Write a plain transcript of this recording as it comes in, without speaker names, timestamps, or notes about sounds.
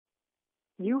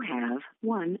You have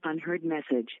one unheard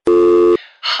message.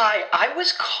 Hi, I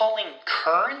was calling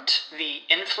Current, the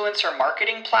influencer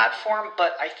marketing platform,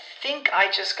 but I think I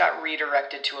just got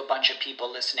redirected to a bunch of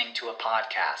people listening to a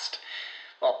podcast.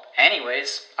 Well,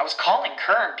 anyways, I was calling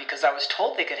Current because I was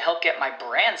told they could help get my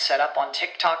brand set up on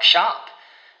TikTok Shop,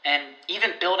 and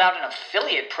even build out an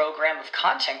affiliate program of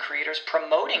content creators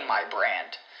promoting my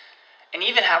brand, and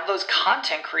even have those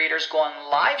content creators go on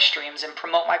live streams and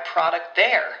promote my product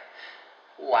there.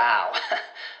 Wow,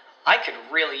 I could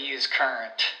really use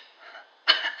Current.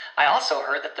 I also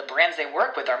heard that the brands they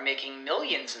work with are making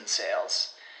millions in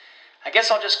sales. I guess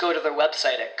I'll just go to their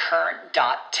website at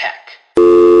current.tech.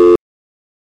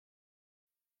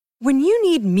 When you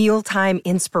need mealtime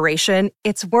inspiration,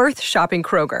 it's worth shopping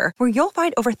Kroger, where you'll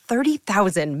find over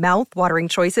 30,000 mouth-watering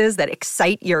choices that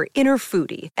excite your inner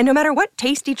foodie. And no matter what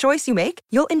tasty choice you make,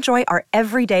 you'll enjoy our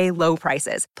everyday low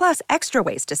prices, plus extra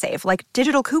ways to save, like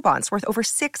digital coupons worth over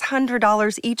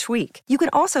 $600 each week. You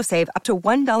can also save up to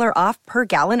 $1 off per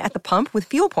gallon at the pump with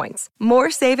fuel points.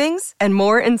 More savings and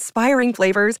more inspiring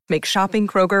flavors make shopping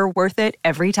Kroger worth it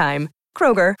every time.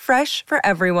 Kroger, fresh for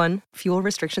everyone. Fuel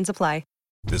restrictions apply.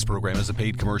 This program is a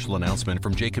paid commercial announcement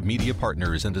from Jacob Media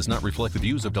Partners and does not reflect the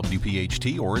views of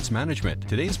WPHT or its management.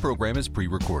 Today's program is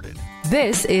pre-recorded.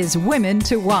 This is Women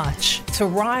to Watch. To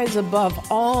rise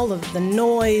above all of the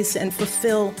noise and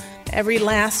fulfill every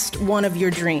last one of your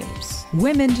dreams.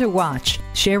 Women to Watch,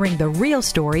 sharing the real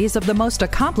stories of the most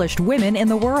accomplished women in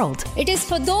the world. It is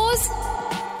for those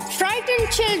frightened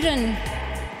children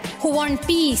who want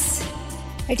peace.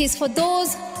 It is for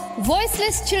those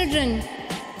voiceless children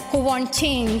who want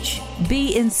change.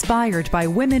 Be inspired by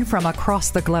women from across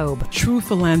the globe. True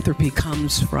philanthropy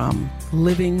comes from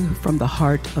living from the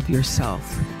heart of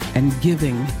yourself and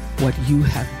giving what you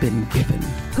have been given.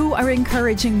 Who are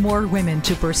encouraging more women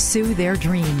to pursue their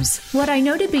dreams. What I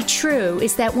know to be true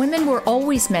is that women were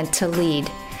always meant to lead.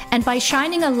 And by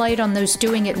shining a light on those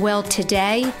doing it well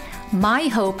today, my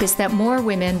hope is that more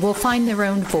women will find their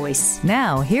own voice.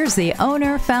 Now, here's the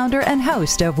owner, founder, and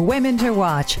host of Women to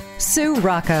Watch, Sue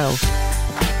Rocco.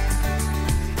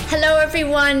 Hello,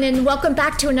 everyone, and welcome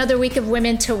back to another week of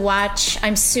Women to Watch.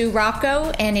 I'm Sue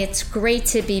Rocco, and it's great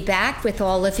to be back with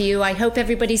all of you. I hope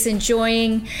everybody's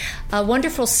enjoying a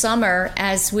wonderful summer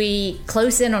as we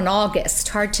close in on August.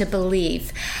 Hard to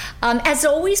believe. As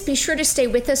always, be sure to stay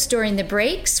with us during the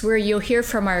breaks, where you'll hear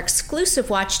from our exclusive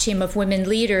watch team of women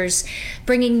leaders,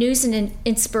 bringing news and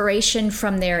inspiration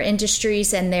from their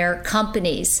industries and their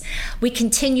companies. We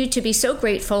continue to be so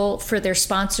grateful for their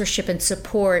sponsorship and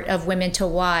support of Women to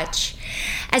Watch.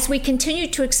 As we continue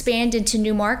to expand into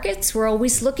new markets, we're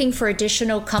always looking for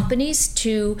additional companies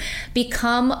to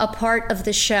become a part of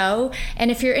the show. And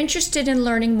if you're interested in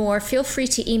learning more, feel free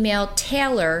to email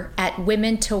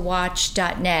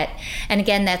Taylor@womentowatch.net. And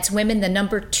again, that's women, the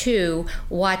number 2,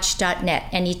 watch.net,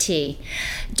 N-E-T.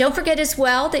 Don't forget as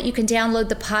well that you can download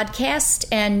the podcast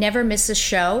and never miss a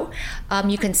show.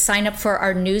 You can sign up for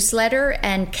our newsletter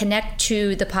and connect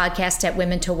to the podcast at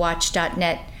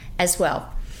womentowatch.net as well.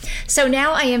 So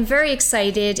now I am very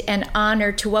excited and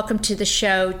honored to welcome to the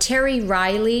show Terry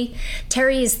Riley.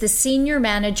 Terry is the Senior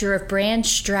Manager of Brand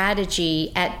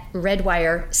Strategy at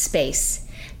Redwire Space.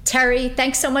 Terry,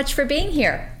 thanks so much for being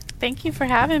here. Thank you for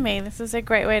having me. This is a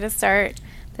great way to start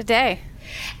the day.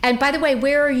 And by the way,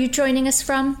 where are you joining us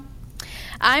from?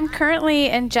 I'm currently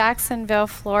in Jacksonville,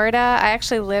 Florida. I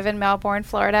actually live in Melbourne,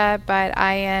 Florida, but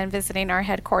I am visiting our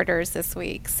headquarters this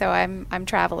week, so I'm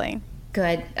traveling.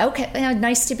 Good. Okay.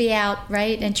 Nice to be out,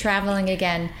 right, and traveling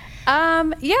again.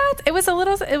 Yeah, it was a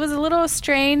little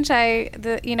strange. I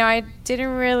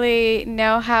didn't really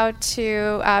know how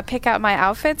to pick out my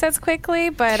outfits as quickly,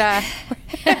 but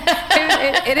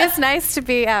it is nice to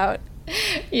be out.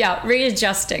 Yeah,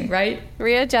 readjusting, right?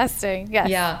 Readjusting, yes.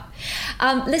 Yeah.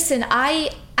 Listen, I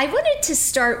wanted to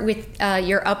start with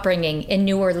your upbringing in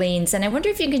New Orleans, and I wonder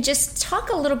if you could just talk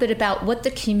a little bit about what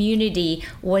the community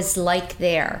was like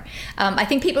there. I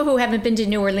think people who haven't been to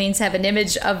New Orleans have an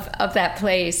image of that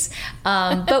place.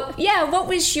 But yeah, what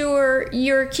was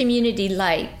your community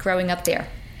like growing up there?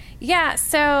 Yeah,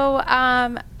 so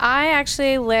I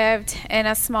actually lived in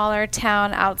a smaller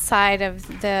town outside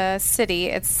of the city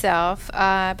itself,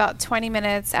 about 20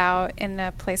 minutes out in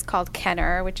a place called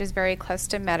Kenner, which is very close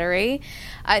to Metairie.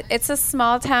 It's a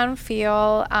small town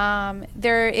feel.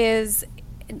 There is,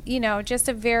 just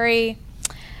a very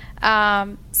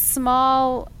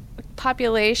small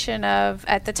population of,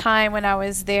 at the time when I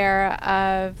was there,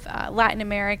 of Latin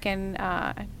American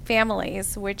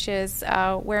families, which is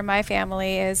where my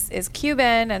family is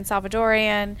Cuban and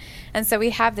Salvadorian, and so we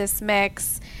have this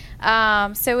mix.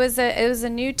 So it was a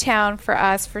new town for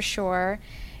us for sure,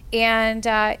 and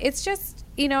it's just,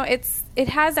 you know, it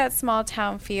has that small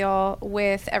town feel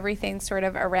with everything sort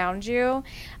of around you.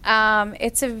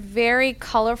 It's a very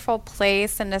colorful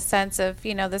place in the sense of,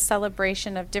 you know, the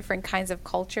celebration of different kinds of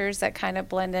cultures that kind of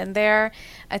blend in there.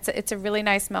 It's a really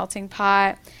nice melting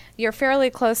pot. You're fairly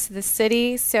close to the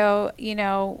city, so, you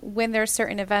know, when there's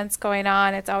certain events going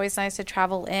on, it's always nice to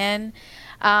travel in.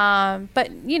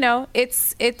 But, you know,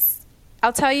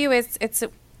 I'll tell you,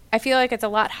 I feel like it's a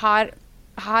lot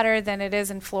hotter than it is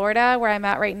in Florida, where I'm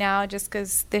at right now, just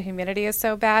because the humidity is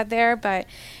so bad there. But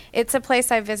it's a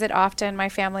place I visit often. My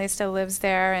family still lives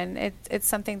there, and it's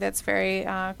something that's very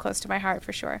close to my heart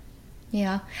for sure.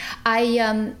 Yeah.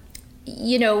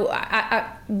 You know,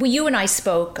 you and I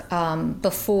spoke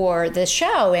before the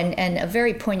show, and a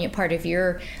very poignant part of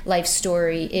your life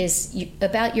story is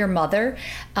about your mother.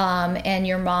 And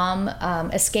your mom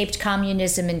escaped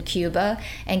communism in Cuba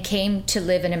and came to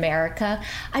live in America.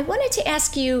 I wanted to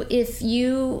ask you if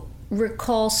you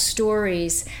recall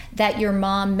stories that your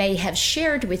mom may have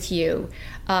shared with you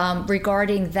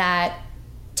regarding that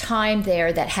time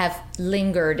there that have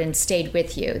lingered and stayed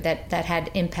with you, that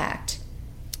had impact.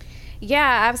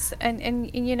 Yeah,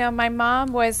 and you know, my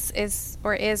mom is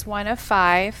one of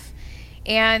 5,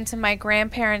 and my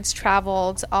grandparents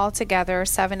traveled all together,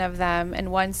 7 of them, in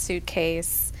one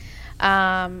suitcase,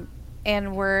 and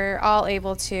were all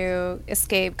able to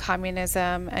escape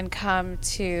communism and come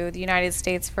to the United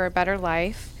States for a better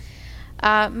life.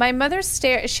 My mother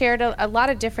shared a lot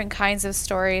of different kinds of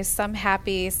stories, some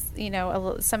happy, you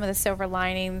know, some of the silver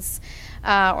linings,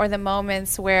 or the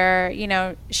moments where, you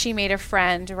know, she made a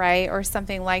friend, right, or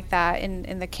something like that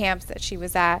in the camps that she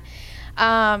was at.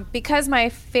 Because my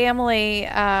family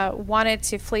wanted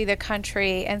to flee the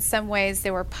country, in some ways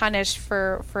they were punished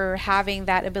for having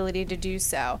that ability to do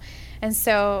so. And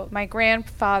so my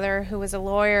grandfather, who was a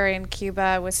lawyer in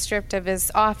Cuba, was stripped of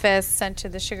his office, sent to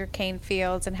the sugarcane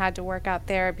fields, and had to work out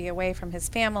there, be away from his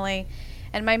family.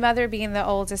 And my mother, being the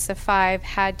oldest of 5,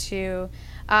 had to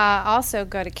also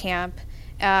go to camp,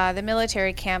 the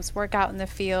military camps, work out in the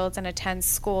fields, and attend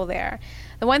school there.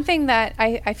 The one thing that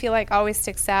I feel like always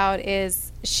sticks out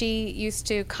is she used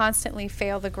to constantly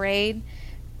fail the grade,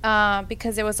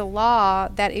 because there was a law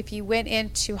that if you went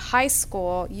into high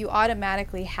school, you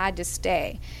automatically had to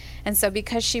stay. And so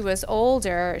because she was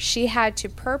older, she had to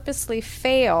purposely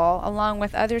fail along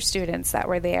with other students that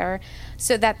were there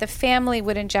so that the family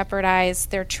wouldn't jeopardize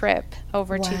their trip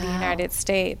over to the United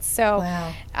States. So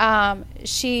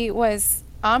she was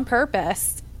on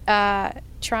purpose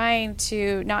trying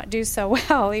to not do so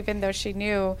well, even though she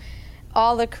knew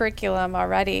all the curriculum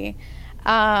already.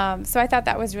 So I thought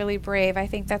that was really brave. I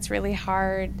think that's really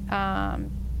hard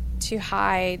to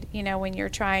hide, you know, when you're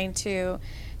trying to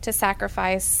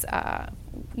sacrifice,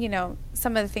 you know,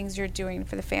 some of the things you're doing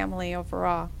for the family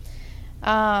overall.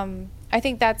 I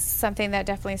think that's something that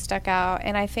definitely stuck out.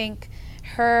 And I think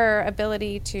her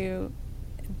ability to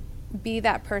be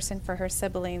that person for her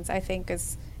siblings, I think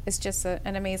is just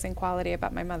an amazing quality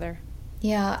about my mother.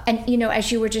 Yeah, and you know,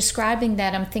 as you were describing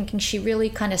that, I'm thinking she really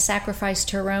kind of sacrificed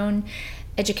her own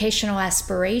educational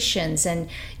aspirations, and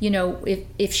you know,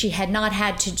 if she had not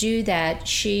had to do that,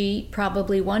 she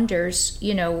probably wonders,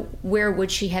 you know, where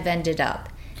would she have ended up?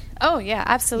 Oh yeah,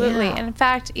 absolutely. Yeah. And in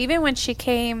fact, even when she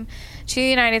came to the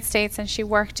United States and she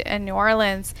worked in New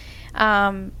Orleans,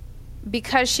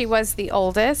 because she was the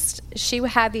oldest, she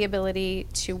had the ability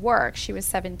to work. She was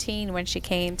 17 when she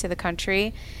came to the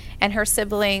country, and her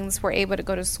siblings were able to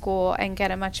go to school and get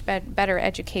a much better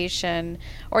education,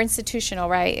 or institutional,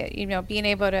 right? You know, being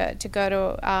able to go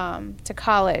to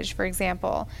college, for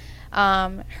example.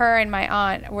 Her and my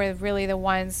aunt were really the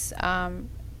ones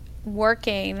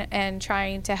working and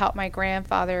trying to help my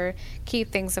grandfather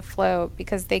keep things afloat,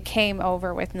 because they came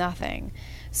over with nothing.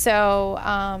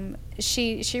 So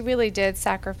she really did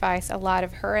sacrifice a lot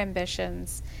of her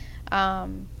ambitions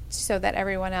so that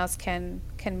everyone else can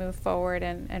move forward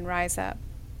and rise up.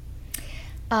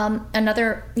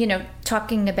 Another, you know,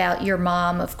 talking about your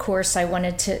mom, of course, I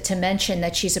wanted to mention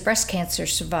that she's a breast cancer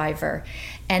survivor.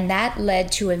 And that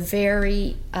led to a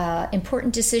very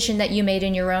important decision that you made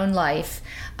in your own life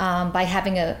by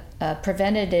having a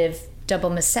preventative double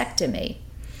mastectomy.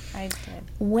 I did.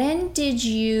 When did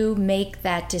you make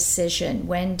that decision?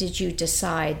 When did you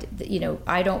decide that, you know,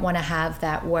 I don't want to have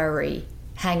that worry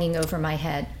hanging over my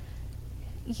head?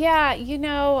 Yeah, you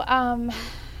know, I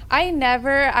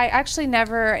actually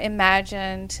never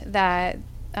imagined that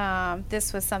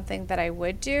this was something that I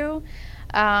would do.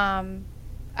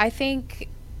 I think,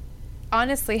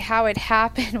 honestly, how it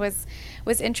happened was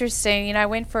was interesting. You know, I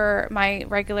went for my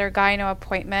regular gyno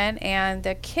appointment, and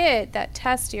the kit that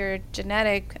tests your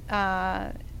genetic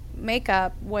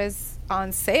makeup was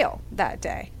on sale that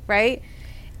day, right?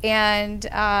 And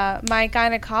my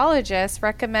gynecologist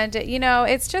recommended, you know,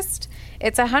 it's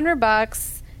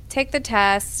 $100. Take the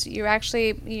test. You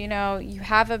actually, you know, you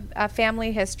have a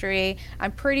family history.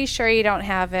 I'm pretty sure you don't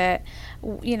have it.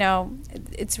 You know,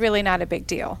 it's really not a big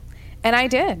deal. And I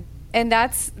did. And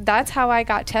that's how I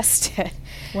got tested.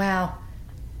 Wow.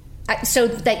 So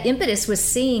the impetus was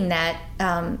seeing that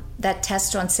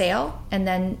test on sale and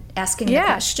then asking the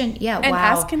question. Yeah, and wow.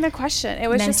 asking the question. It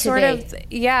was meant just sort of,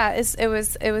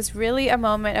 it was really a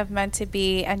moment of meant to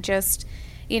be, and just,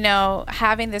 you know,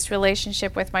 having this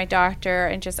relationship with my doctor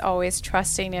and just always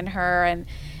trusting in her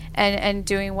and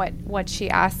doing what she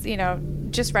asks, you know,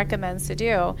 just recommends to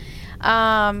do.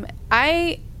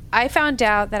 I found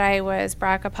out that I was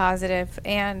BRCA positive,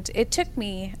 and it took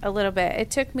me a little bit. It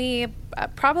took me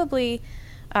probably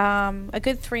a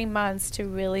good 3 months to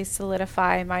really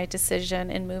solidify my decision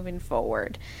in moving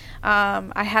forward.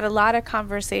 I had a lot of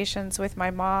conversations with my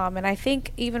mom, and I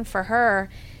think even for her,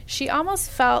 she almost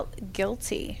felt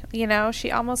guilty. You know,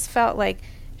 she almost felt like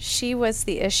she was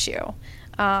the issue,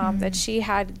 that she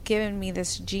had given me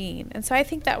this gene. And so I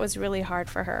think that was really hard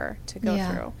for her to go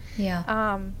through.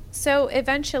 Yeah. So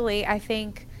eventually, I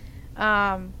think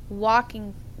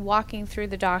walking through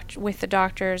with the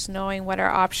doctors, knowing what our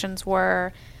options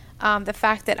were, the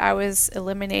fact that I was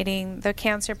eliminating the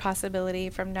cancer possibility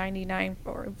from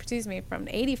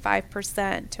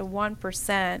 85% to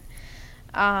 1%,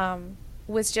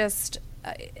 was just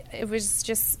it was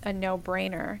just a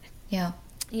no-brainer. Yeah.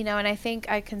 You know, and I think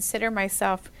I consider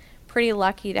myself pretty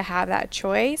lucky to have that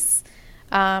choice,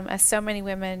 as so many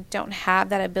women don't have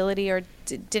that ability or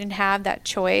didn't have that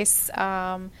choice.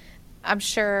 I'm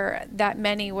sure that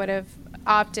many would have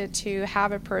opted to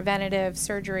have a preventative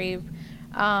surgery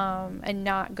and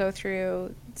not go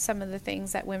through some of the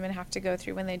things that women have to go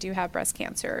through when they do have breast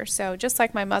cancer. So just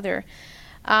like my mother.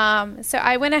 So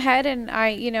I went ahead and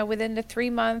within the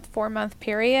 4-month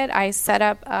period, I set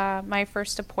up my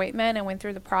first appointment and went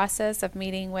through the process of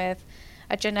meeting with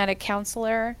a genetic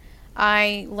counselor.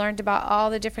 I learned about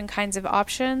all the different kinds of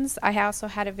options. I also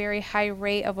had a very high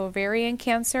rate of ovarian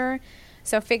cancer.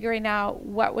 So figuring out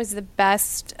what was the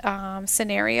best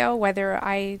scenario, whether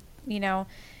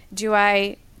do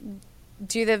I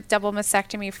do the double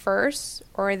mastectomy first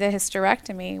or the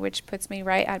hysterectomy, which puts me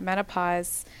right at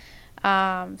menopause.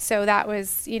 So that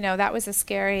was a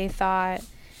scary thought.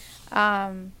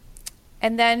 And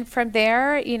then from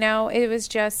there, it was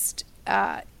just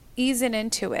easing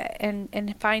into it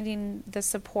and finding the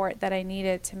support that I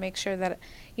needed to make sure that,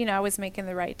 I was making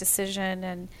the right decision.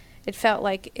 And it felt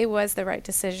like it was the right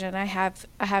decision. I have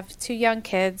 2 young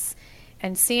kids,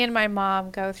 and seeing my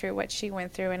mom go through what she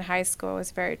went through in high school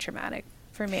was very traumatic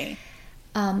for me.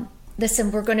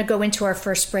 Listen, we're going to go into our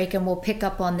first break, and we'll pick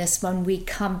up on this when we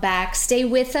come back. Stay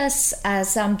with us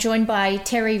as I'm joined by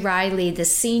Terry Riley, the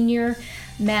Senior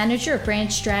Manager of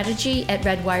Brand Strategy at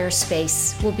Redwire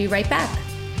Space. We'll be right back.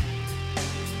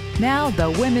 Now, the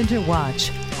Women to Watch,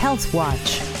 Health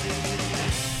Watch.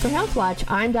 For Health Watch,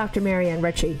 I'm Dr. Marianne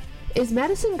Ritchie. Is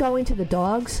medicine going to the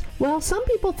dogs? Well, some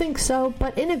people think so,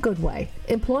 but in a good way.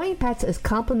 Employing pets as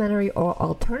complementary or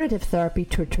alternative therapy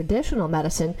to traditional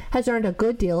medicine has earned a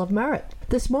good deal of merit.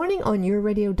 This morning on Your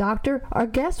Radio Doctor, our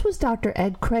guest was Dr.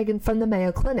 Ed Cragin from the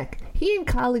Mayo Clinic. He and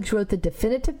colleagues wrote the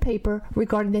definitive paper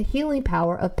regarding the healing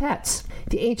power of pets.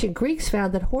 The ancient Greeks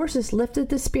found that horses lifted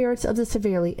the spirits of the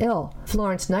severely ill.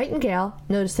 Florence Nightingale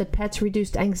noticed that pets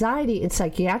reduced anxiety in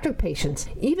psychiatric patients.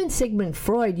 Even Sigmund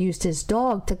Freud used his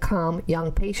dog to calm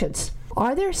young patients.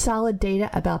 Are there solid data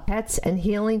about pets and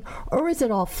healing, or is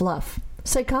it all fluff?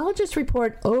 Psychologists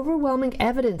report overwhelming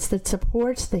evidence that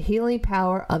supports the healing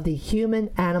power of the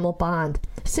human-animal bond.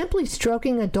 Simply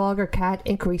stroking a dog or cat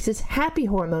increases happy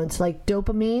hormones like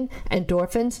dopamine and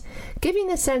endorphins, giving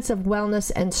a sense of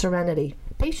wellness and serenity.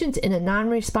 Patients in a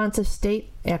non-responsive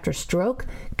state after stroke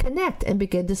connect and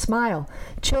begin to smile.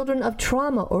 Children of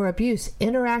trauma or abuse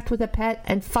interact with a pet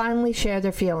and finally share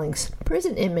their feelings.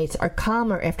 Prison inmates are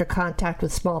calmer after contact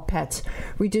with small pets,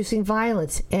 reducing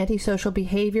violence, antisocial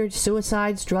behavior,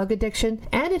 suicides, drug addiction,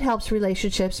 and it helps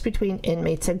relationships between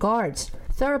inmates and guards.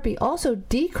 Therapy also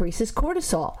decreases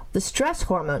cortisol, the stress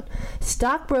hormone.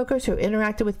 Stockbrokers who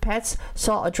interacted with pets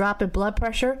saw a drop in blood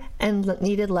pressure and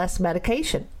needed less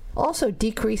medication. Also,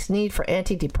 decreased need for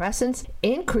antidepressants,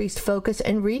 increased focus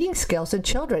and reading skills in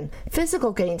children,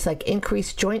 physical gains like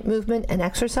increased joint movement and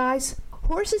exercise.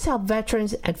 Horses help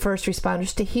veterans and first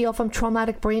responders to heal from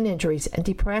traumatic brain injuries and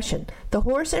depression. The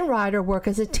horse and rider work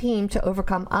as a team to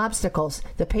overcome obstacles.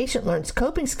 The patient learns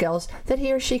coping skills that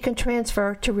he or she can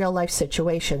transfer to real-life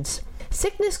situations.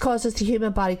 Sickness causes the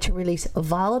human body to release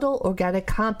volatile organic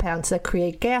compounds that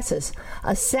create gases,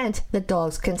 a scent that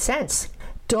dogs can sense.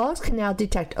 Dogs can now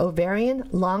detect ovarian,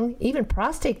 lung, even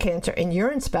prostate cancer in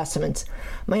urine specimens.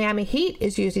 Miami Heat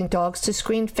is using dogs to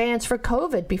screen fans for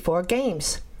COVID before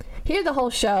games. Hear the whole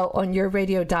show on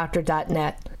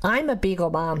yourradiodoctor.net. I'm a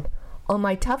Beagle Mom. On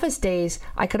my toughest days,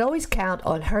 I could always count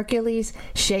on Hercules,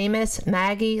 Seamus,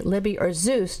 Maggie, Libby, or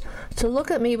Zeus to look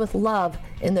at me with love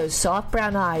in those soft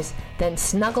brown eyes, then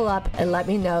snuggle up and let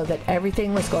me know that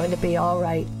everything was going to be all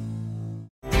right.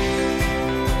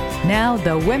 Now,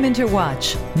 the Women to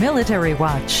Watch, Military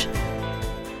Watch.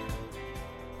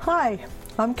 Hi,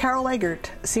 I'm Carol Eggert,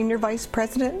 Senior Vice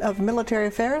President of Military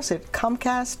Affairs at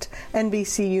Comcast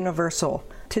NBC Universal.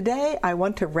 Today, I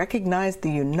want to recognize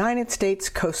the United States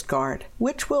Coast Guard,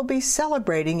 which will be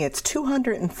celebrating its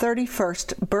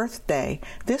 231st birthday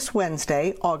this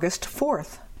Wednesday, August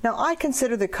 4th. Now, I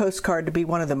consider the Coast Guard to be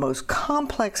one of the most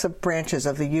complex of branches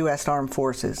of the U.S. Armed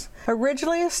Forces.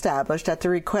 Originally established at the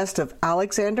request of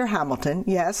Alexander Hamilton,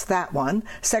 yes, that one,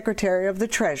 Secretary of the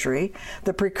Treasury,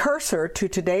 the precursor to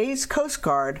today's Coast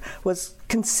Guard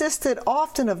consisted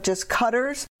often of just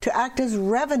cutters to act as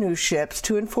revenue ships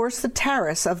to enforce the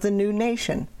tariffs of the new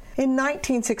nation. In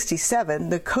 1967,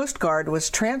 the Coast Guard was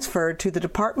transferred to the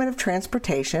Department of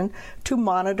Transportation to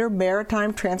monitor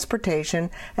maritime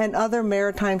transportation and other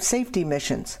maritime safety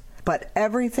missions. But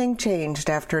everything changed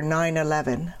after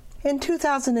 9/11. In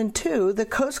 2002, the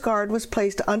Coast Guard was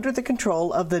placed under the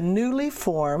control of the newly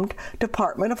formed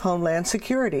Department of Homeland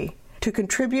Security to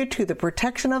contribute to the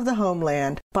protection of the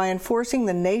homeland by enforcing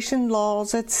the nation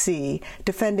laws at sea,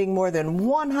 defending more than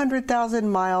 100,000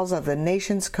 miles of the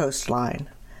nation's coastline.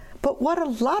 But what a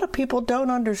lot of people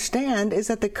don't understand is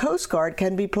that the Coast Guard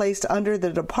can be placed under the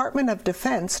Department of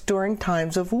Defense during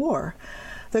times of war.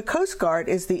 The Coast Guard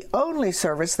is the only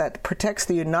service that protects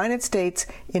the United States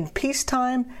in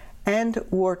peacetime and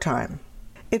wartime.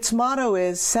 Its motto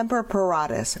is Semper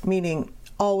Paratus, meaning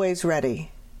always ready.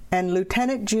 And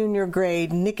Lieutenant Junior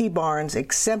grade Nikki Barnes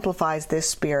exemplifies this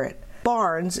spirit.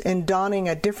 Barnes, in donning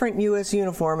a different U.S.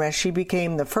 uniform as she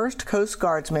became the first Coast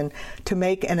Guardsman to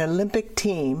make an Olympic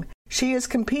team, she is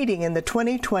competing in the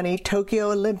 2020 Tokyo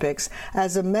Olympics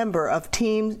as a member of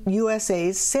Team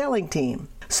USA's sailing team.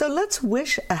 So let's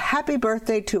wish a happy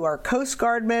birthday to our Coast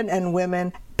Guardmen and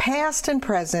women, past and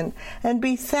present, and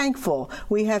be thankful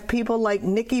we have people like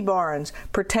Nikki Barnes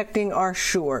protecting our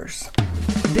shores.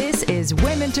 This is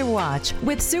Women to Watch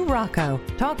with Sue Rocco,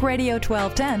 Talk Radio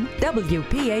 1210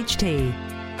 WPHT.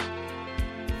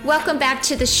 Welcome back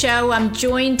to the show. I'm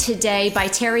joined today by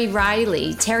Terry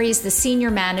Riley. Terry is the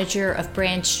Senior Manager of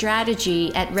Brand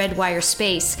Strategy at Redwire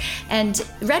Space. And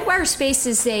Redwire Space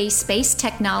is a space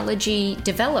technology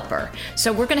developer.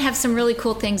 So we're going to have some really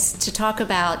cool things to talk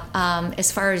about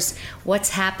as far as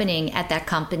what's happening at that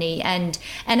company. And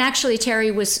actually,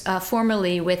 Terry was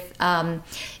formerly with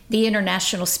the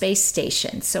International Space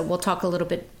Station. So we'll talk a little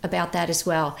bit about that as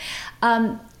well.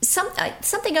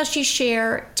 Something else you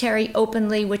share, Terry,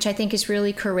 openly, which I think is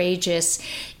really courageous,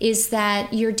 is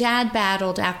that your dad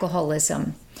battled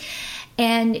alcoholism.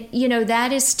 And, you know,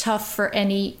 that is tough for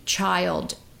any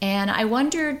child. And I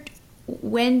wondered,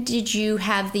 when did you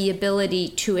have the ability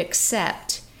to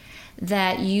accept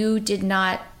that you did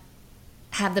not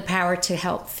have the power to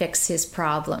help fix his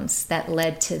problems that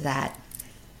led to that?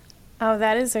 Oh,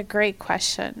 that is a great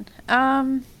question.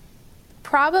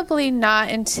 Probably not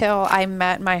until I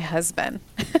met my husband.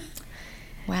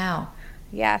 Wow.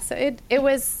 Yeah, so it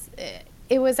was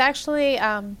actually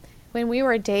when we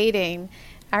were dating,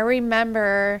 I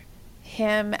remember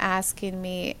him asking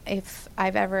me if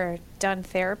I've ever done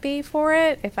therapy for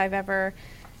it, if I've ever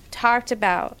talked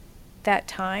about that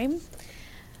time.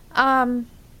 I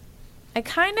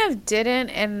kind of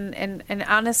didn't, and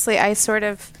honestly, I sort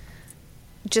of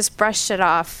just brushed it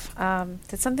off.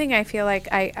 That's something I feel like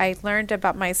I learned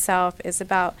about myself, is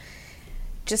about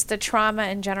just the trauma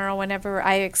in general. Whenever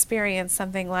I experience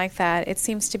something like that, it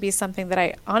seems to be something that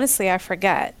I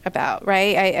forget about,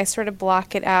 right? I sort of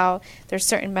block it out. There's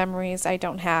certain memories I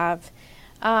don't have.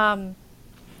 But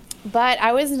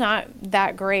I was not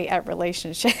that great at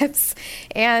relationships.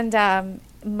 And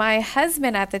my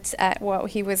husband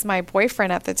he was my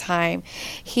boyfriend at the time,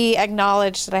 he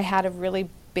acknowledged that I had a really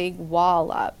big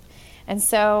wall up. And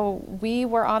so we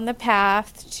were on the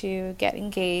path to get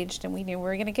engaged, and we knew we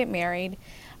were going to get married.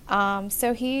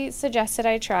 So he suggested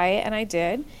I try it, and I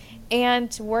did.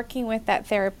 And working with that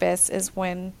therapist is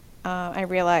when I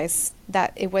realized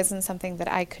that it wasn't something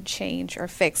that I could change or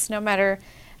fix, no matter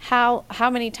how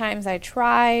many times I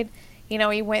tried. You know,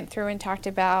 he went through and talked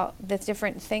about the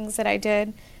different things that I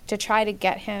did to try to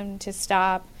get him to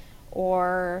stop,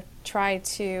 or try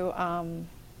to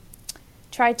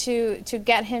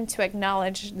get him to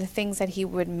acknowledge the things that he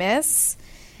would miss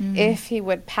if he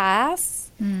would pass,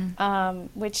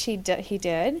 which he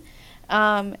did.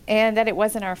 And that it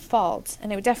wasn't our fault,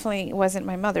 and it definitely wasn't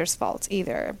my mother's fault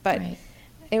either. But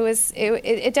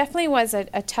it definitely was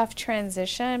a tough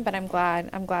transition. But I'm glad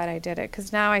I did it,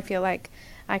 because now I feel like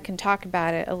I can talk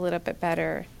about it a little bit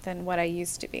better than what I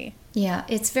used to be. Yeah,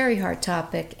 it's a very hard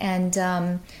topic. And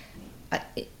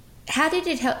how did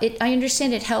it help? I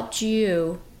understand it helped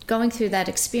you going through that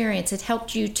experience. It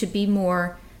helped you to be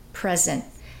more present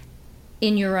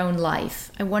in your own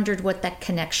life. I wondered what that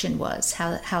connection was,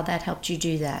 how that helped you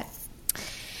do that.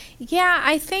 Yeah,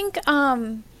 I think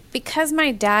because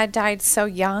my dad died so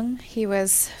young, he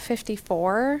was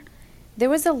 54, there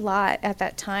was a lot at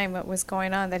that time that was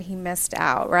going on that he missed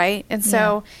out, right? And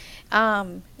so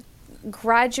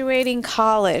graduating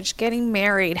college, getting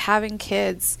married, having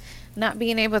kids, not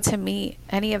being able to meet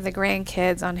any of the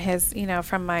grandkids on his,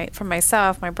 from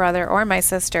myself, my brother, or my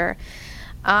sister,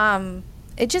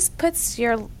 it just puts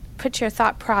your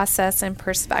thought process in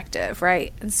perspective,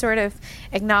 right? And sort of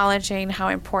acknowledging how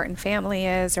important family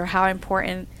is, or how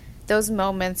important those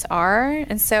moments are.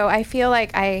 And so I feel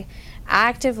like I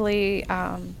actively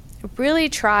really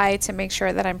try to make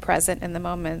sure that I'm present in the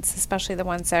moments, especially the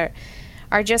ones that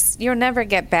are just, you'll never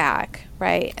get back,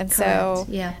 right? And Correct.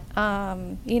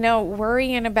 So,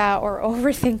 worrying about or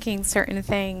overthinking certain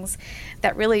things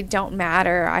that really don't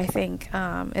matter, I think,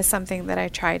 is something that I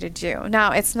try to do.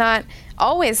 Now, it's not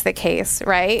always the case,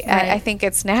 right? I think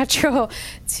it's natural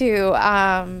to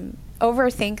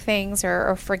overthink things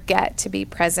or forget to be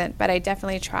present, but I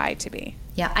definitely try to be.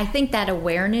 Yeah, I think that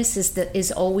awareness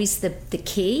is always the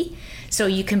key, so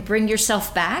you can bring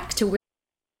yourself back to where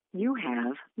you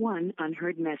have one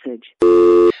unheard message.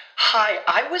 Hi,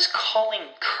 I was calling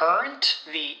Current,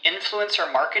 the influencer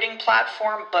marketing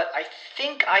platform, but I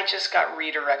think I just got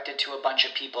redirected to a bunch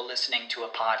of people listening to a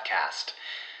podcast.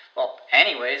 Well,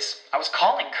 anyways, I was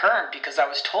calling Current because I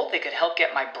was told they could help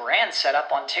get my brand set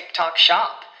up on TikTok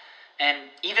Shop, and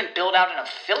even build out an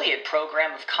affiliate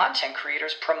program of content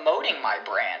creators promoting my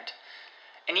brand,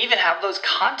 and even have those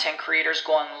content creators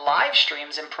go on live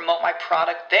streams and promote my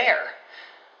product there.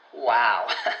 Wow,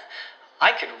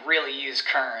 I could really use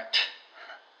Current.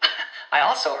 I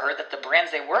also heard that the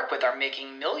brands they work with are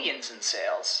making millions in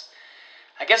sales.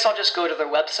 I guess I'll just go to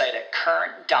their website at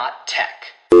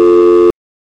current.tech.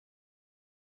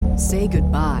 Say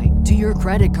goodbye to your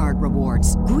credit card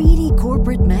rewards. Greedy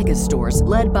corporate mega stores,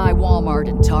 led by Walmart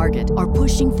and Target, are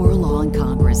pushing for a law in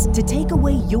Congress to take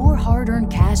away your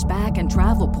hard-earned cash back and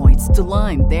travel points to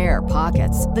line their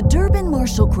pockets. The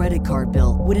Durbin-Marshall credit card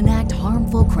bill would enact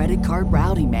harmful credit card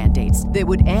routing mandates that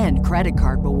would end credit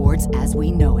card rewards as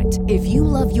we know it. If you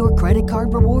love your credit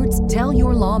card rewards, tell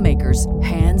your lawmakers,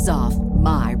 hands off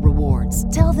my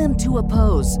rewards. Tell them to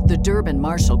oppose the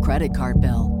Durbin-Marshall credit card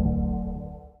bill.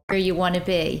 Where you want to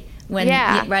be when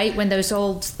those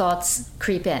old thoughts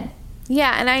creep in.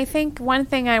 Yeah, and I think one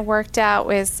thing I worked out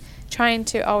was trying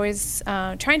to always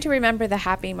remember the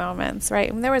happy moments, right?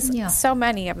 And there was so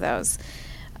many of those.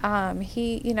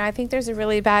 I think there's a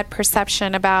really bad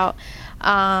perception about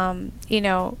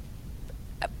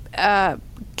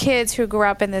kids who grew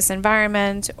up in this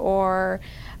environment, or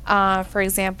for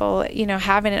example,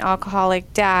 having an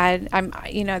alcoholic dad,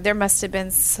 there must have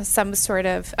been some sort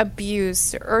of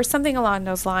abuse or something along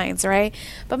those lines, right?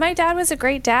 But my dad was a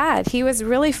great dad. He was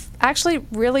really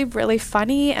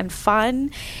funny and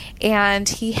fun, and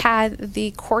he had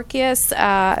the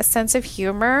quirkiest sense of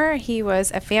humor. He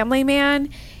was a family man.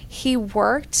 He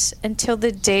worked until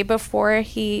the day before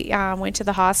he went to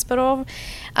the hospital.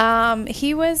 I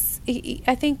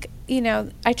think,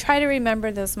 I try to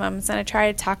remember those moments, and I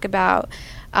try to talk about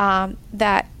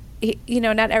that,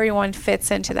 not everyone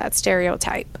fits into that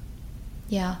stereotype.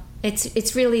 Yeah.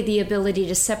 It's really the ability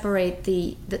to separate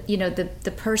the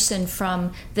person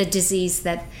from the disease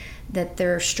that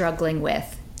they're struggling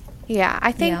with. Yeah,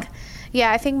 I think...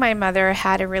 Yeah, I think my mother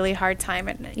had a really hard time.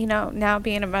 And, now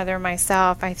being a mother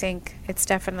myself, I think it's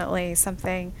definitely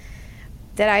something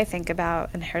that I think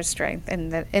about, and her strength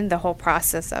in the whole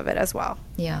process of it as well.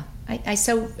 Yeah, I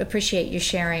so appreciate you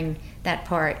sharing that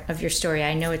part of your story.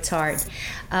 I know it's hard.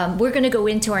 We're going to go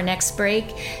into our next break.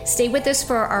 Stay with us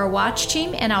for our watch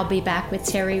team, and I'll be back with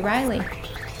Terry Riley.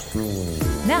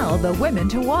 Now the Women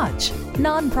to Watch,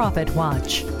 Nonprofit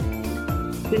Watch.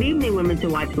 Good evening, Women to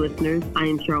Watch listeners. I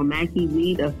am Cheryl Mackey,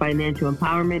 lead of financial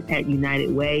empowerment at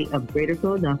United Way of Greater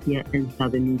Philadelphia and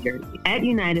Southern New Jersey. At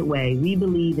United Way, we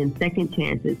believe in second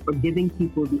chances for giving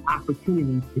people the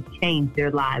opportunity to change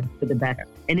their lives for the better.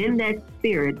 And in that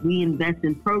spirit, we invest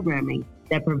in programming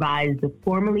that provides the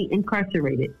formerly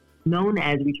incarcerated, known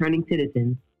as returning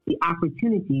citizens, the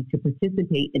opportunity to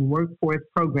participate in workforce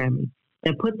programming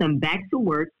that put them back to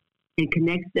work and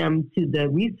connects them to the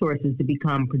resources to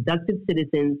become productive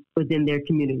citizens within their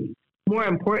communities. More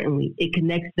importantly, it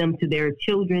connects them to their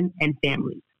children and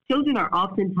families. Children are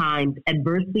oftentimes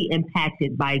adversely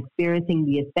impacted by experiencing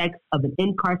the effects of an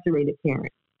incarcerated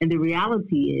parent. And the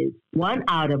reality is 1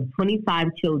 out of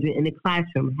 25 children in the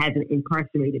classroom has an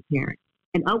incarcerated parent.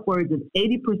 And upwards of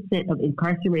 80% of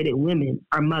incarcerated women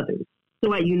are mothers.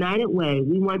 So at United Way,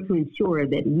 we want to ensure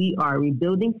that we are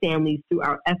rebuilding families through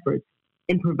our efforts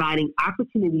in providing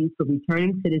opportunities for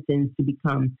returning citizens to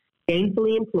become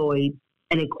gainfully employed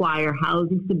and acquire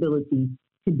housing stability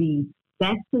to be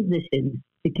best positioned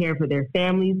to care for their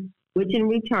families, which in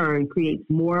return creates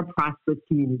more prosperous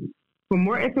communities. For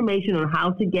more information on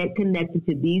how to get connected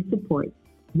to these supports,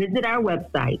 visit our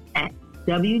website at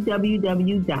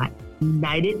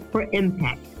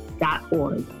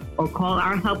www.unitedforimpact.org or call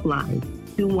our helpline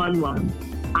 211.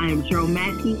 I am Cheryl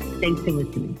Mackey. Thanks for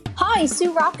listening. Hi,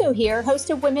 Sue Rocco here, host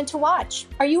of Women to Watch.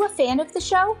 Are you a fan of the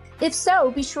show? If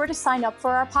so, be sure to sign up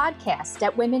for our podcast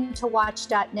at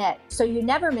womentowatch.net so you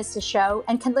never miss a show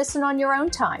and can listen on your own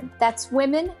time. That's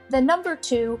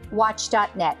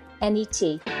watch.net, NET.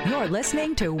 You're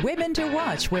listening to Women to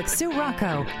Watch with Sue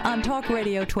Rocco on Talk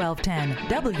Radio 1210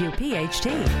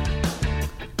 WPHT.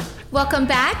 Welcome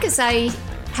back as I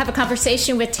have a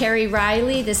conversation with Terry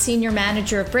Riley, the Senior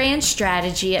Manager of Brand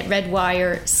Strategy at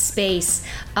Redwire Space.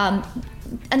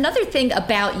 Another thing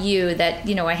about you that,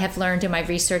 I have learned in my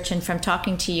research and from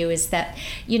talking to you is that,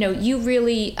 you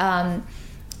really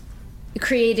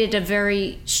created a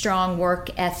very strong work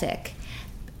ethic,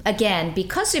 again,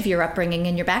 because of your upbringing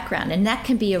and your background. And that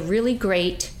can be a really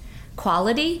great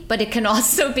quality, but it can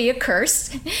also be a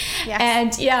curse. Yes.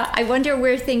 And I wonder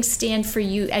where things stand for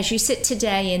you as you sit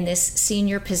today in this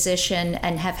senior position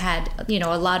and have had,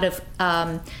 a lot of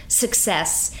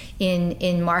success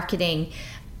in marketing.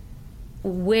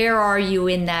 Where are you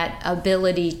in that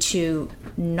ability to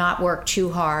not work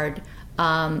too hard,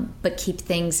 but keep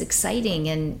things exciting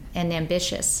and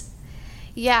ambitious?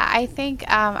 Yeah, I think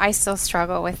I still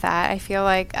struggle with that. I feel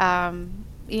like,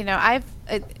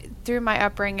 through my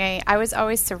upbringing, I was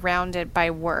always surrounded by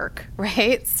work,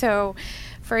 right? So,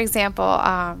 for example,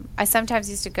 I sometimes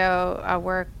used to go I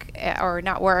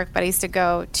used to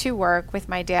go to work with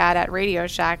my dad at Radio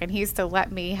Shack, and he used to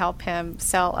let me help him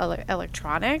sell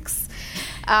electronics,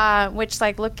 which,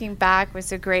 looking back,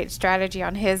 was a great strategy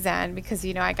on his end because,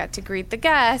 I got to greet the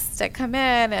guests that come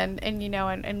in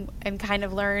and kind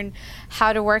of learn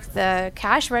how to work the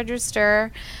cash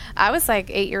register. I was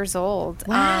 8 years old.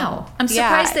 Wow. I'm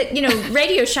surprised that,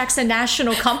 Radio Shack's a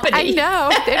national company. I know.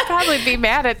 They'd probably be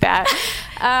mad at that.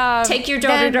 Take your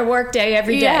daughter to work day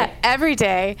every day. Yeah, every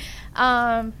day.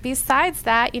 Besides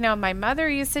that, my mother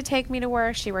used to take me to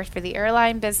work. She worked for the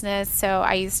airline business, so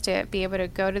I used to be able to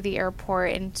go to the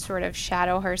airport and sort of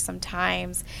shadow her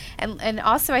sometimes. And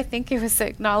also I think it was an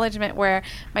acknowledgement where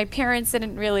my parents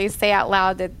didn't really say out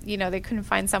loud that, they couldn't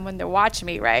find someone to watch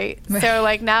me, right?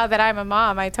 So now that I'm a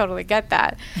mom, I totally get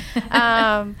that.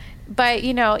 But,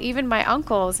 even my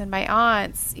uncles and my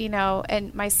aunts,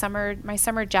 and my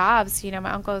summer jobs,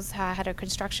 my uncles had a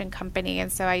construction company. And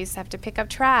so I used to have to pick up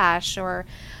trash or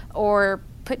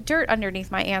put dirt underneath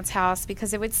my aunt's house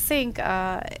because it would sink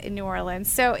in New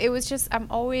Orleans. So it was just, I've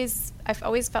always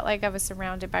felt like I was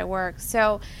surrounded by work.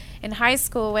 So in high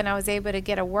school, when I was able to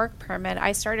get a work permit,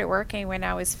 I started working when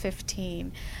I was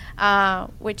 15,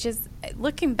 which is,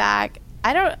 looking back,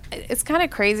 it's kind of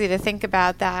crazy to think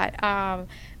about that.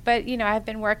 But, I've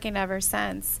been working ever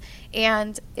since.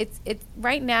 And it's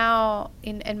right now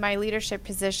in my leadership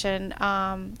position,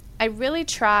 I really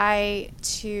try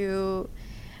to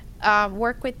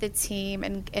work with the team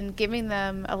and giving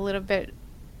them a little bit,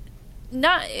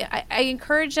 I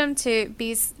encourage them to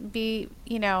be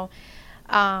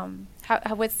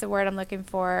what's the word I'm looking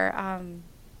for? I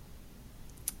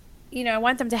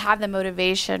want them to have the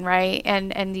motivation, right?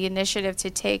 And the initiative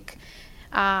to take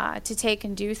to take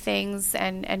and do things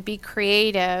and be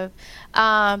creative.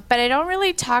 But I don't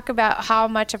really talk about how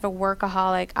much of a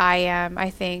workaholic I am. I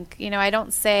think, I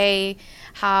don't say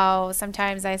how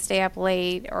sometimes I stay up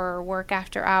late or work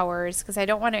after hours, because I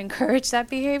don't want to encourage that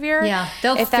behavior. Yeah,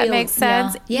 if that makes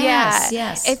sense. Yeah.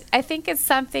 Yes. I think it's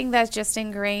something that's just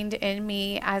ingrained in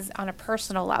me as on a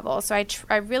personal level. So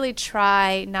I really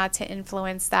try not to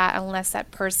influence that unless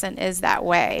that person is that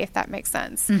way, if that makes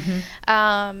sense.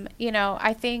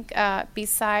 I think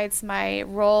besides my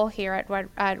role here at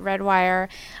Redwire,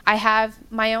 I have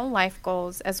my own life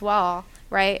goals as well.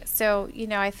 Right. So,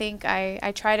 I think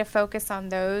I try to focus on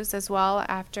those as well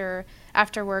after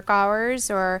work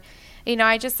hours, or,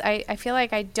 I feel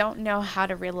like I don't know how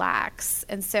to relax.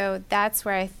 And so that's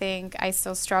where I think I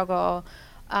still struggle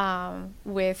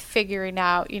with figuring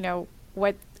out,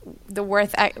 what the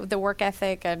work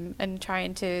ethic and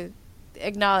trying to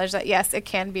acknowledge that, yes, it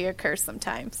can be a curse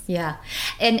sometimes. Yeah.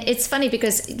 And it's funny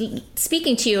because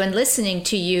speaking to you and listening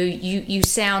to you, you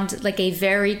sound like a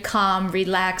very calm,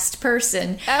 relaxed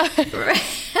person. Oh.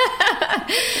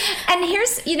 And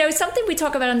here's, something we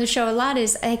talk about on the show a lot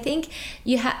is I think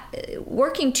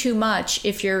working too much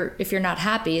if you're not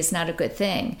happy is not a good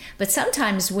thing. But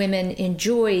sometimes women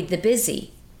enjoy the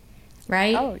busy,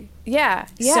 right? Oh, yeah.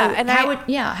 Yeah. So and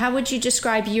how would you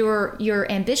describe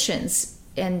your ambitions?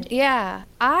 And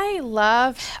I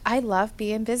love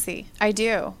being busy. I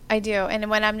do. And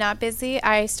when I'm not busy,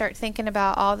 I start thinking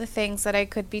about all the things that I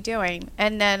could be doing,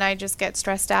 and then I just get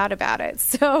stressed out about it.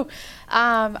 So,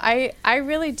 I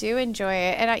really do enjoy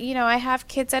it. And I have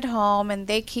kids at home, and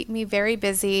they keep me very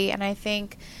busy. And I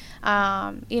think,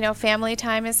 family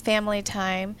time is family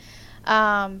time.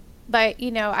 But,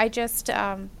 I just,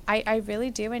 I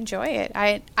really do enjoy it.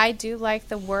 I do like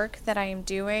the work that I am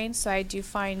doing. So I do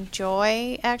find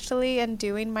joy actually in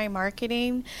doing my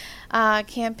marketing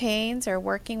campaigns or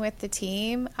working with the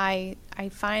team. I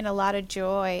find a lot of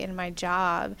joy in my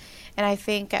job. And I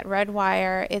think at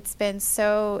Redwire, it's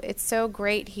so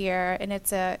great here. And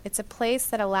it's a place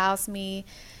that allows me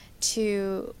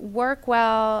to work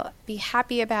well, be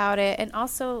happy about it, and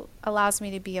also allows me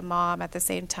to be a mom at the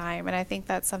same time. And I think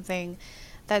that's something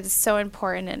that is so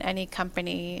important in any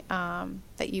company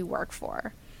that you work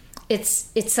for. It's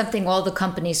something all the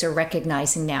companies are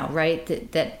recognizing now,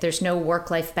 right? That there's no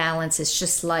work-life balance. It's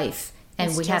just life. And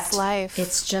it's just life.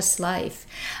 It's just life.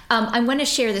 I want to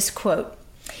share this quote.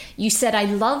 You said, "I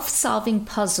love solving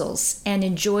puzzles and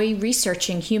enjoy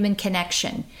researching human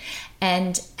connection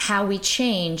and how we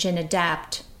change and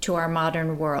adapt to our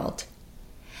modern world."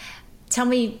 Tell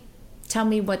me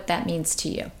what that means to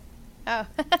you. Oh,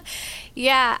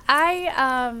 yeah.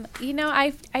 I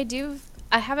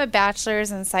have a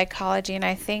bachelor's in psychology, and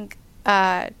I think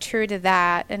true to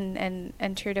that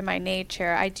and true to my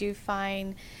nature, I do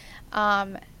find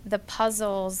the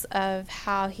puzzles of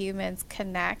how humans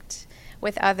connect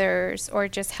with others, or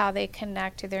just how they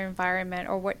connect to their environment,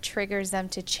 or what triggers them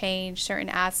to change certain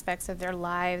aspects of their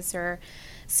lives or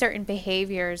certain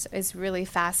behaviors is really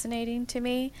fascinating to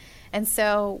me. And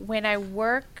so when I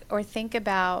work or think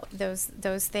about those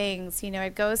things,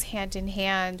 it goes hand in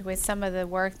hand with some of the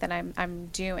work that I'm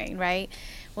doing, right?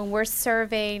 When we're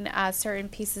serving certain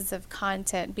pieces of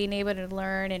content, being able to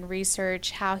learn and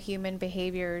research how human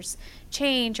behaviors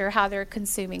change or how they're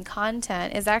consuming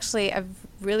content is actually a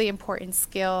really important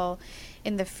skill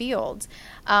in the field.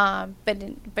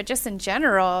 But just in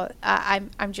general,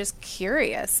 I'm just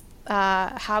curious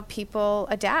how people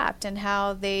adapt and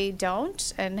how they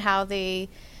don't, and how they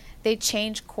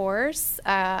change course.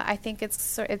 I think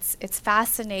it's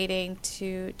fascinating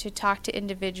to talk to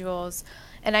individuals,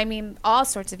 and I mean all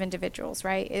sorts of individuals,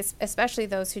 right? Especially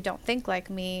those who don't think like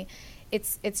me.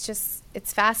 It's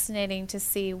fascinating to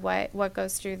see what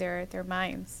goes through their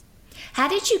minds. How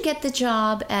did you get the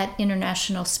job at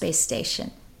International Space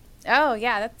Station? Oh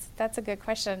yeah, that's a good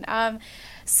question.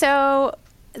 So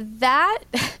that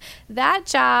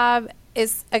job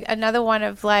is another one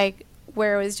of like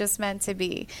where it was just meant to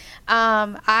be.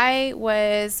 I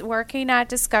was working at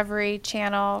Discovery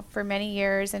Channel for many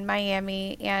years in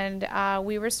Miami, and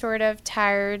we were sort of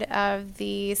tired of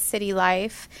the city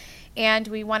life, and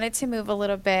we wanted to move a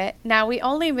little bit. Now, we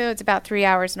only moved about 3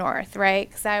 hours north, right?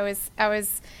 Because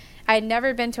I had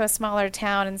never been to a smaller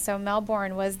town, and so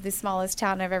Melbourne was the smallest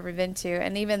town I've ever been to,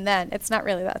 and even then, it's not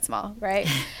really that small, right?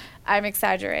 I'm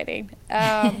exaggerating, but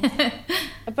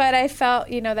I felt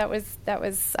that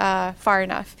was far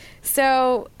enough.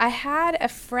 So I had a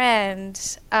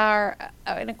friend, or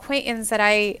an acquaintance that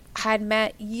I had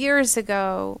met years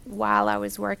ago while I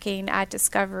was working at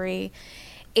Discovery,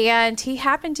 And he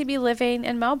happened to be living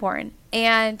in Melbourne,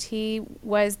 and he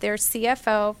was their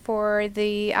CFO for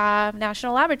the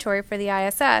National Laboratory for the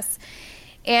ISS.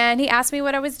 And he asked me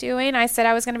what I was doing. I said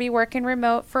I was going to be working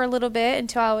remote for a little bit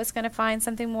until I was going to find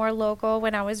something more local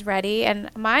when I was ready. And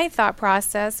my thought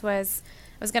process was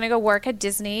I was going to go work at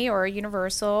Disney or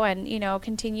Universal and,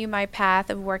 continue my path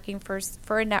of working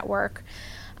for a network.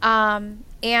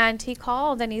 And he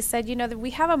called and he said, that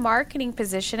we have a marketing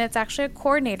position. It's actually a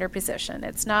coordinator position.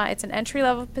 It's an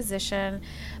entry-level position,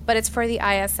 but it's for the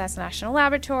ISS National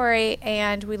Laboratory,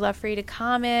 and we'd love for you to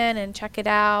come in and check it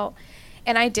out.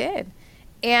 And I did.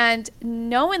 And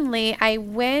knowingly, I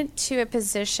went to a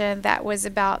position that was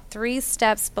about 3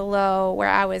 steps below where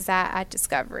I was at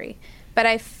Discovery. But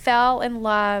I fell in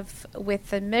love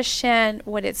with the mission,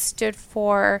 what it stood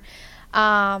for.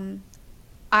 I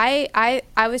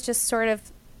was just sort of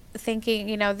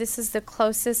thinking, this is the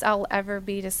closest I'll ever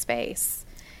be to space.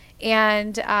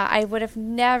 And I would have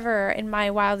never in my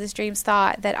wildest dreams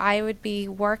thought that I would be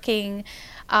working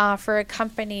for a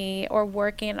company or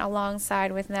working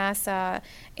alongside with NASA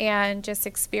and just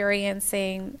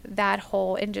experiencing that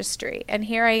whole industry. And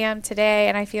here I am today,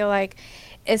 and I feel like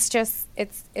it's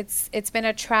been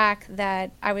a track that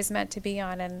I was meant to be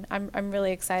on, and I'm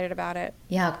really excited about it.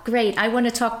 Yeah, great. I want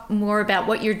to talk more about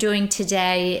what you're doing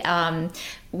today,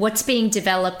 what's being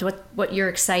developed, what you're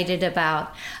excited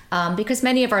about, because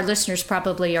many of our listeners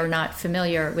probably are not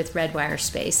familiar with Redwire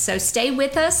Space. So stay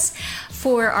with us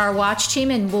for our watch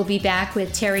team, and we'll be back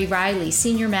with Terry Riley,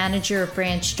 Senior Manager of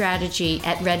Brand Strategy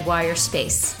at Redwire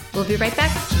Space. We'll be right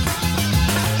back.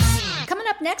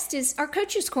 Next is our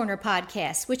Coach's Corner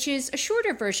podcast, which is a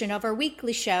shorter version of our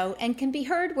weekly show and can be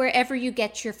heard wherever you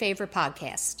get your favorite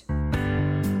podcast.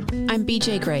 I'm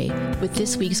BJ Gray with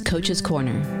this week's Coach's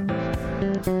Corner.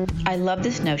 I love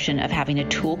this notion of having a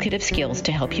toolkit of skills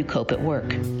to help you cope at work.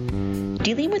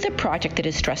 Dealing with a project that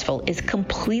is stressful is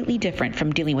completely different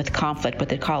from dealing with conflict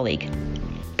with a colleague.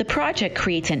 The project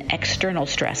creates an external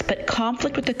stress, but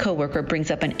conflict with a coworker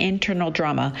brings up an internal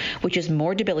drama, which is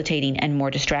more debilitating and more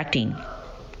distracting.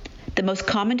 The most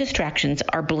common distractions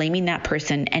are blaming that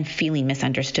person and feeling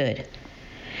misunderstood.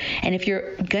 And if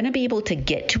you're going to be able to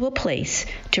get to a place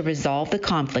to resolve the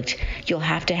conflict, you'll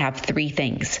have to have 3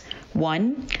 things.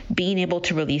 1, being able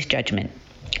to release judgment.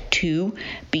 2,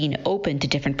 being open to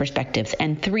different perspectives.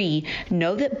 And 3,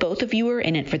 know that both of you are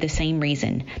in it for the same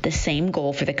reason, the same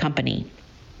goal for the company.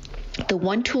 The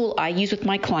one tool I use with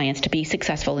my clients to be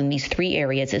successful in these 3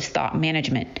 areas is thought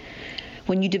management.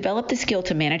 When you develop the skill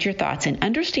to manage your thoughts and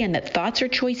understand that thoughts are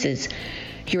choices,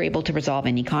 you're able to resolve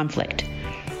any conflict.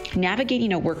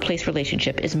 Navigating a workplace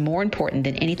relationship is more important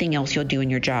than anything else you'll do in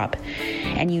your job,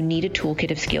 and you need a toolkit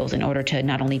of skills in order to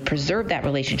not only preserve that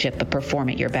relationship, but perform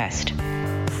at your best.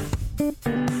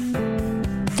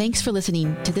 Thanks for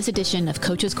listening to this edition of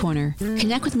Coach's Corner.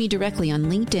 Connect with me directly on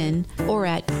LinkedIn or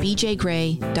at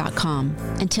bjgray.com.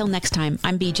 Until next time,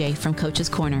 I'm BJ from Coach's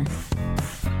Corner.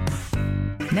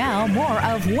 Now, more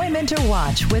of Women to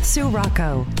Watch with Sue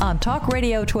Rocco on Talk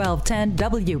Radio 1210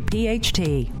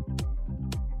 WPHT.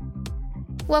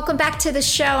 Welcome back to the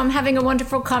show. I'm having a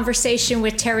wonderful conversation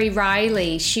with Terry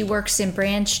Riley. She works in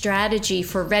brand strategy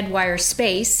for Redwire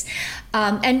Space.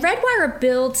 And Redwire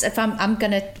builds, if I'm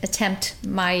going to attempt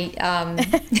my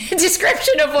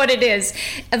description of what it is,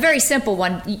 a very simple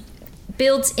one,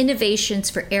 builds innovations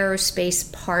for aerospace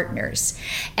partners.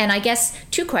 And I guess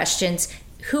 2 questions.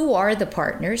 Who are the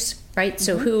partners, right?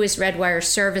 So who is Redwire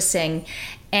servicing?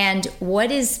 And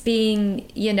what is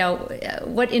being,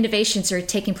 what innovations are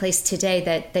taking place today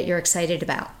that you're excited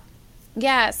about?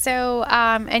 Yeah, so,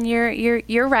 and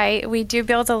you're right. We do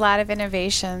build a lot of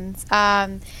innovations.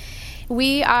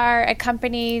 We are a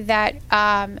company that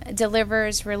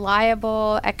delivers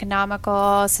reliable,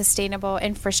 economical, sustainable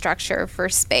infrastructure for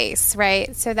space,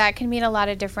 right? So that can mean a lot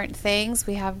of different things.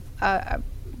 We have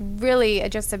really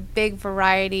just a big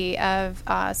variety of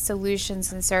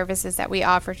solutions and services that we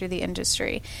offer to the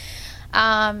industry.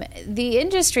 The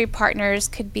industry partners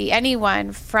could be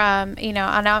anyone from, and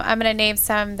I'm going to name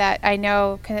some that I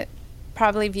know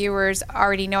probably viewers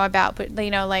already know about, but,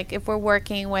 like if we're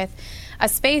working with a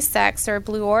SpaceX or a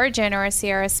Blue Origin or a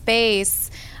Sierra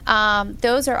Space,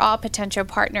 those are all potential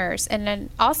partners. And then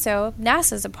also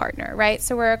NASA's a partner, right?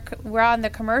 So we're on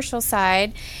the commercial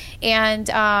side, and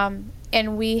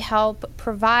we help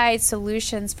provide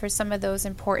solutions for some of those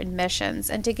important missions.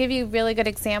 And to give you a really good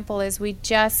example is we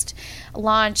just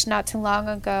launched not too long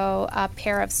ago a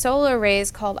pair of solar arrays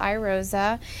called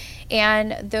iRosa.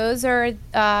 And those are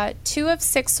 2 of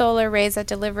 6 solar arrays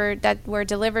that were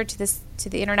delivered to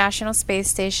the International Space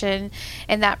Station,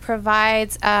 and that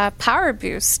provides a power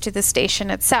boost to the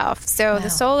station itself. So the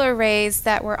solar arrays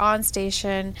that were on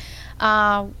station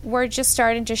were just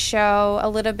starting to show a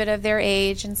little bit of their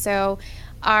age, and so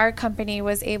our company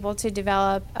was able to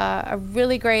develop a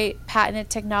really great patented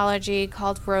technology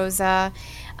called ROSA,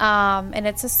 and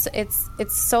it's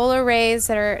solar arrays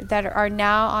that are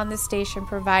now on the station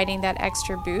providing that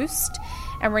extra boost,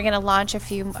 and we're going to launch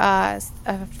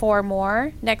 4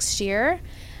 more next year,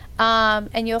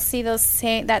 and you'll see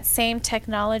that same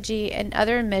technology in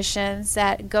other missions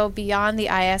that go beyond the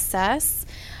ISS.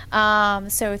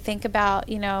 So think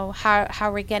about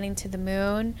how we're getting to the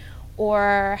moon,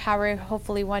 or how we're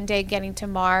hopefully one day getting to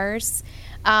Mars.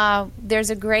 There's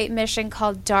a great mission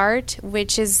called DART,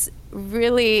 which is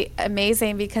really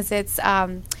amazing because it's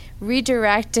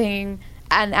redirecting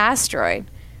an asteroid,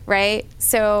 right?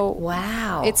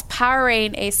 So it's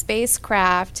powering a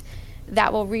spacecraft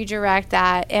that will redirect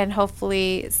that and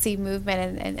hopefully see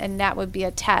movement, and that would be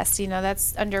a test.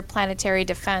 That's under planetary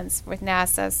defense with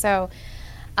NASA. So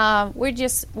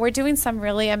we're doing some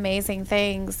really amazing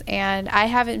things, and I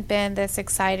haven't been this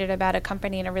excited about a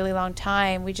company in a really long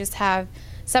time. We just have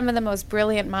some of the most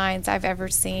brilliant minds I've ever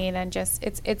seen, and just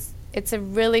it's a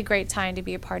really great time to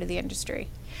be a part of the industry.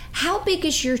 How big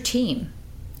is your team?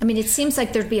 I mean, it seems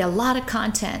like there'd be a lot of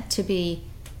content to be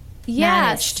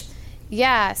managed.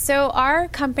 Yeah, so our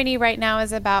company right now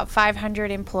is about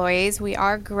 500 employees. We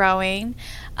are growing.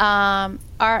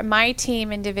 My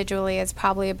team individually is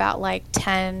probably about like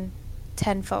 10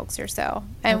 folks or so.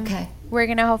 And we're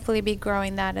going to hopefully be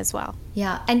growing that as well.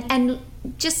 Yeah, and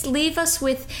just leave us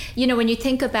with, when you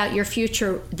think about your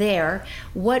future there,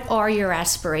 what are your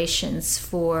aspirations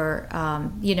for,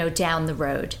 down the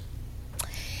road?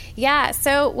 Yeah,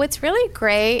 so what's really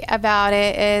great about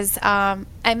it is I'm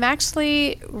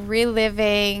actually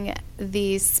reliving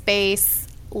the space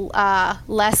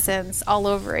lessons all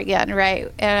over again, right?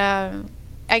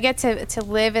 I get to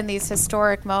live in these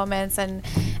historic moments and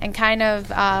kind of,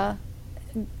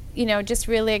 just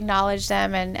really acknowledge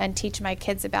them and teach my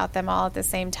kids about them all at the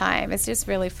same time. It's just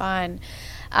really fun.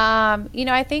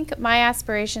 I think my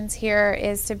aspirations here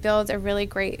is to build a really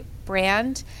great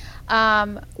brand.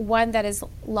 One that is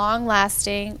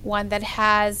long-lasting, one that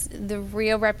has the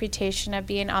real reputation of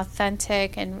being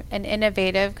authentic and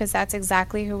innovative, because that's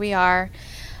exactly who we are.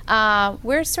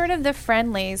 We're sort of the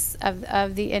friendlies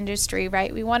of the industry,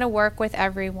 right? We want to work with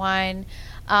everyone.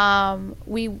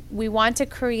 We want to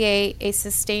create a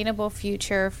sustainable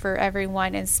future for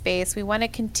everyone in space. We want to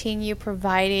continue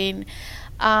providing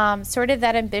sort of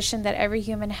that ambition that every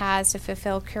human has to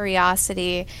fulfill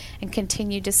curiosity and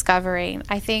continue discovering.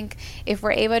 I think if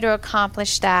we're able to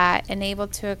accomplish that and able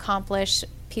to accomplish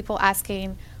people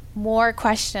asking more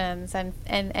questions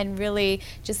and really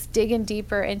just digging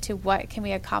deeper into what can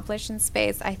we accomplish in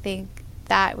space, I think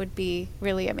that would be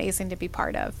really amazing to be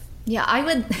part of. Yeah, I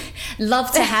would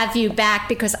love to have you back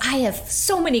because I have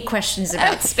so many questions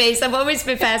about space. I've always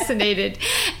been fascinated,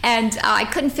 and I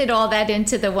couldn't fit all that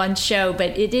into the one show.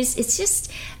 But it's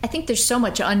just, I think there's so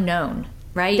much unknown,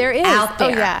 right? There is out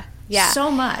there. Oh, yeah, so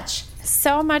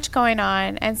much going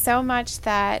on, and so much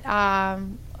that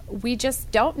we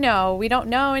just don't know. We don't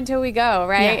know until we go,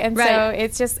 right? Yeah, and so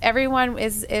it's just everyone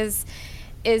is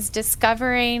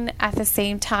discovering at the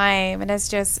same time, and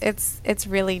it's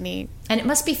really neat. And it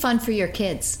must be fun for your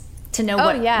kids to know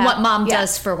what mom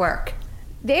does for work.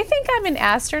 They think I'm an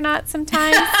astronaut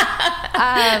sometimes.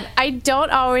 I don't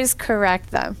always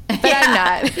correct them, but I'm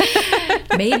not.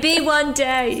 Maybe one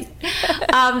day.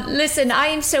 Listen, I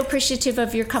am so appreciative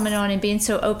of your coming on and being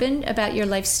so open about your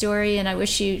life story, and I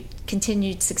wish you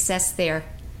continued success there.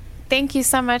 Thank you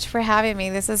so much for having me.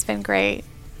 This has been great.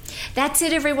 That's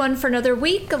it, everyone, for another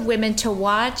week of Women to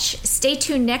Watch. Stay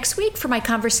tuned next week for my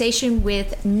conversation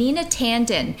with Nina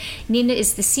Tandon. Nina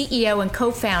is the CEO and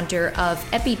co-founder of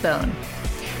EpiBone.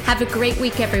 Have a great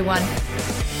week, everyone.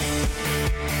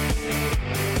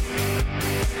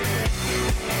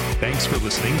 Thanks for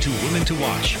listening to Women to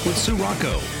Watch with Sue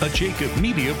Rocco, a Jacob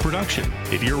Media production.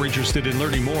 If you're interested in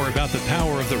learning more about the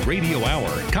power of the radio hour,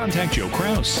 contact Joe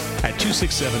Kraus at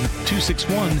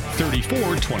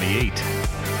 267-261-3428.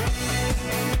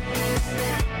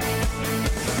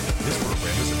 This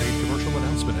program is a paid commercial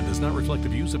announcement and does not reflect the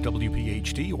views of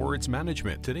WPHT or its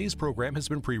management. Today's program has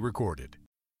been pre-recorded.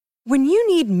 When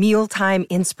you need mealtime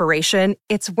inspiration,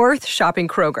 it's worth shopping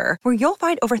Kroger, where you'll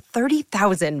find over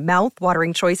 30,000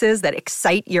 mouth-watering choices that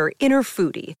excite your inner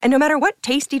foodie. And no matter what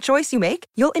tasty choice you make,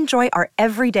 you'll enjoy our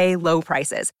everyday low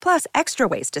prices, plus extra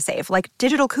ways to save, like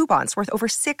digital coupons worth over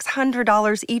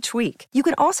 $600 each week. You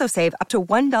can also save up to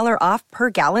 $1 off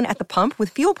per gallon at the pump with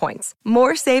fuel points.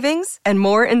 More savings and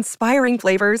more inspiring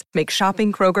flavors make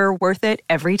shopping Kroger worth it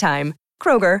every time.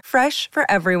 Kroger, fresh for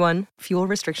everyone. Fuel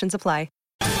restrictions apply.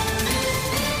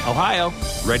 Ohio,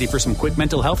 ready for some quick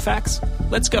mental health facts?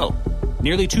 Let's go.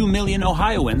 Nearly 2 million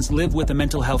Ohioans live with a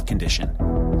mental health condition.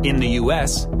 In the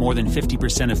U.S., more than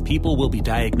 50% of people will be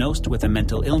diagnosed with a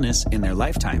mental illness in their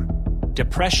lifetime.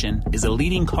 Depression is a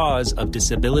leading cause of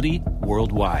disability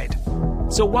worldwide.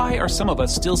 So why are some of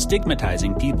us still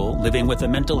stigmatizing people living with a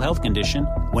mental health condition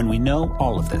when we know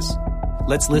all of this?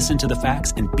 Let's listen to the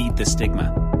facts and beat the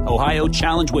stigma. Ohio,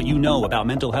 challenge what you know about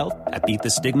mental health at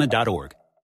beatthestigma.org.